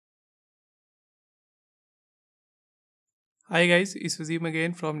Hi guys, it's Azim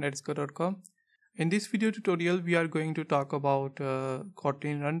again from netsco.com. In this video tutorial, we are going to talk about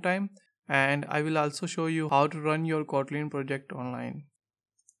Kotlin Runtime, and I will also show you how to run your Kotlin project online.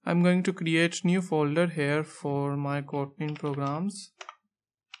 I'm going to create new folder here for my Kotlin programs.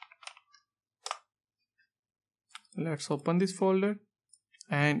 Let's open this folder,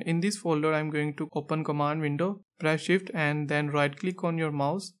 and in this folder I'm going to open command window, press shift and then right click on your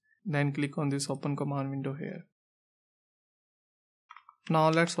mouse, then click on this open command window here. Now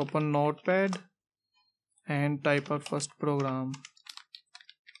let's open Notepad and type our first program.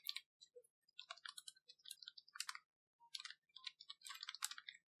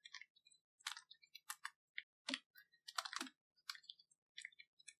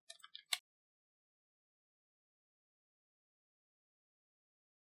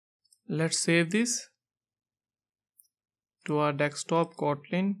 Let's save this to our desktop.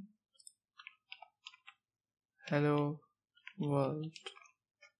 Kotlin hello world,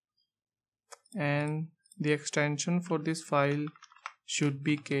 and the extension for this file should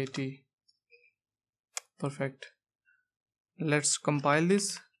be kt. Perfect. Let's compile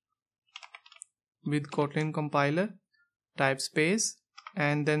this with Kotlin compiler, type space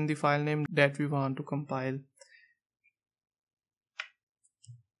and then the file name that we want to compile.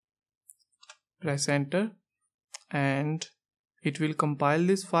 Press enter and it will compile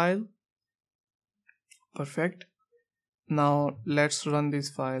this file. Perfect. Now let's run this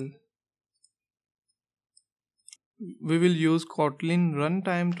file. We will use Kotlin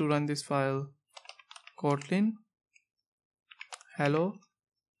Runtime to run this file. Kotlin hello.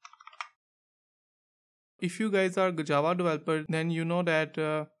 If you guys are Java developer, then you know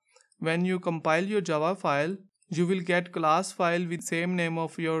that when you compile your Java file, you will get class file with same name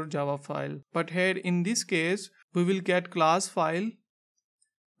of your Java file. But here in this case, we will get class file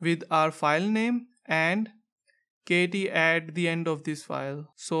with our file name and kt at the end of this file.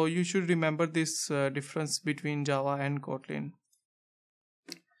 So you should remember this difference between Java and Kotlin.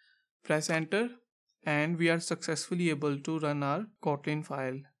 Press enter and we are successfully able to run our Kotlin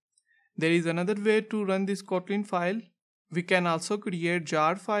file. There is another way to run this Kotlin file. We can also create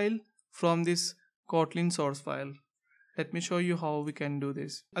jar file from this Kotlin source file. Let me show you how we can do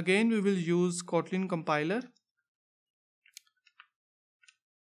this. Again, we will use Kotlin compiler.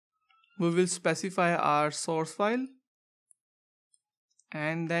 We will specify our source file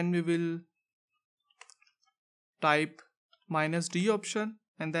and then we will type -d option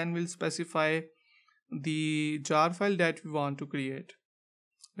and then we'll specify the jar file that we want to create.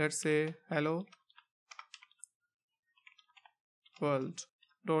 Let's say hello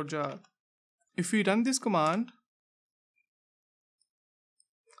world.jar. If we run this command,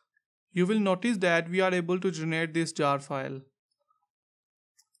 you will notice that we are able to generate this jar file.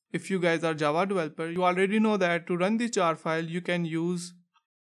 If you guys are Java developer, you already know that to run this jar file, you can use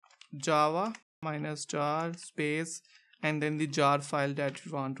java -jar space and then the jar file that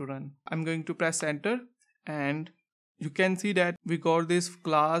you want to run. I'm going to press enter and you can see that we got this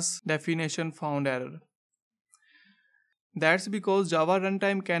class definition found error. That's because Java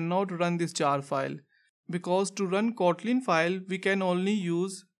runtime cannot run this jar file. Because to run Kotlin file, we can only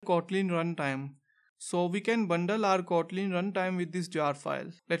use Kotlin runtime. So we can bundle our Kotlin runtime with this jar file.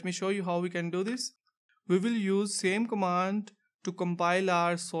 Let me show you how we can do this. We will use same command to compile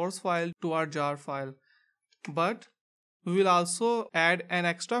our source file to our jar file. But we will also add an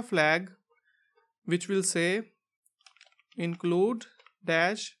extra flag which will say include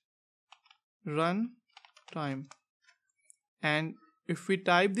 -runtime. And if we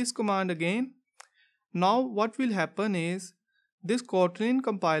type this command again, now what will happen is this Kotlin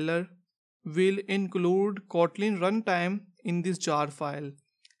compiler will include Kotlin runtime in this jar file,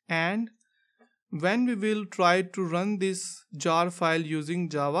 and when we will try to run this jar file using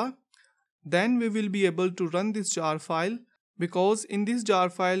Java, then we will be able to run this jar file because in this jar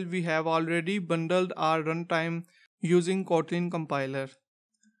file we have already bundled our runtime using Kotlin compiler.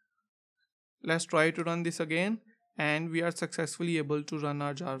 Let's try to run this again and we are successfully able to run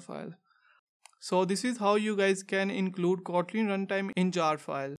our jar file. So this is how you guys can include Kotlin runtime in jar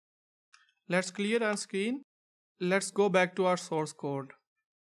file. Let's clear our screen. Let's go back to our source code.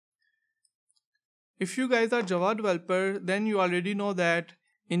 If you guys are Java developer, then you already know that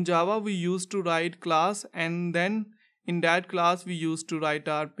in Java we used to write class and then in that class we used to write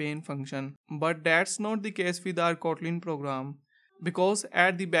our main function. But that's not the case with our Kotlin program, because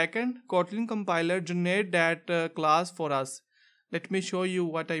at the backend Kotlin compiler generate that class for us. Let me show you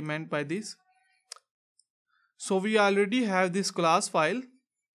what I meant by this. So we already have this class file.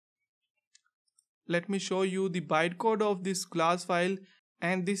 Let me show you the bytecode of this class file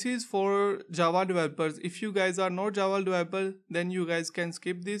and this is for Java developers. If you guys are not Java developer, then you guys can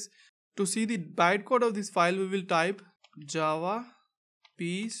skip this. To see the bytecode of this file, we will type java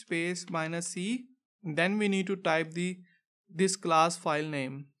p space -c. Then we need to type this class file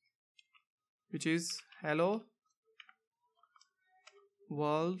name, which is hello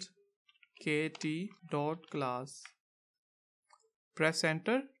world kt.class. Press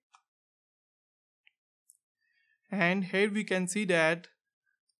enter, and here we can see that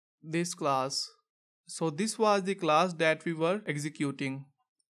this class. So this was the class that we were executing,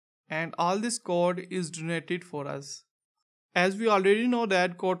 and all this code is generated for us. As we already know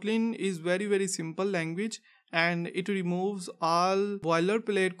that Kotlin is very simple language, and it removes all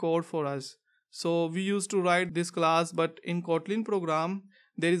boilerplate code for us. So we used to write this class, but in Kotlin program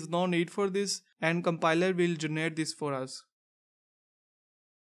there is no need for this, and compiler will generate this for us.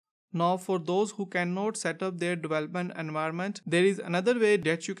 Now for those who cannot set up their development environment, there is another way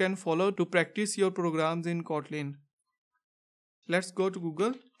that you can follow to practice your programs in Kotlin. Let's go to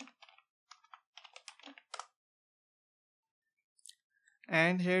Google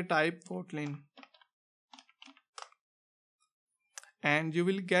and here type Kotlin, and you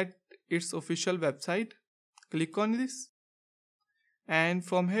will get its official website. Click on this, and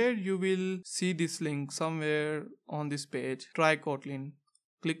from here you will see this link somewhere on this page, try Kotlin.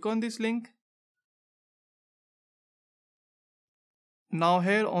 Click on this link. Now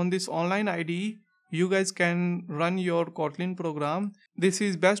here on this online IDE, you guys can run your Kotlin program. This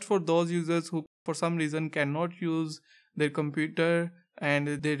is best for those users who for some reason cannot use their computer and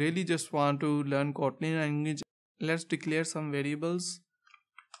they really just want to learn Kotlin language. Let's declare some variables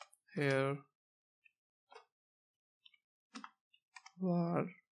here. Var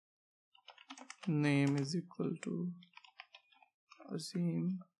name is equal to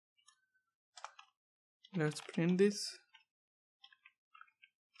Azim. Let's print this.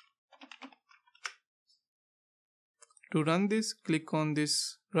 To run this, click on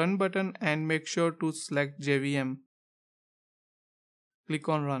this run button and make sure to select JVM. Click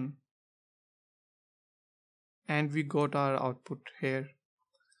on run, and we got our output here.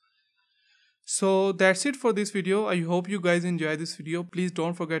 So that's it for this video. I hope you guys enjoy this video. Please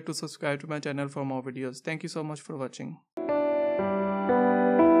don't forget to subscribe to my channel for more videos. Thank you so much for watching.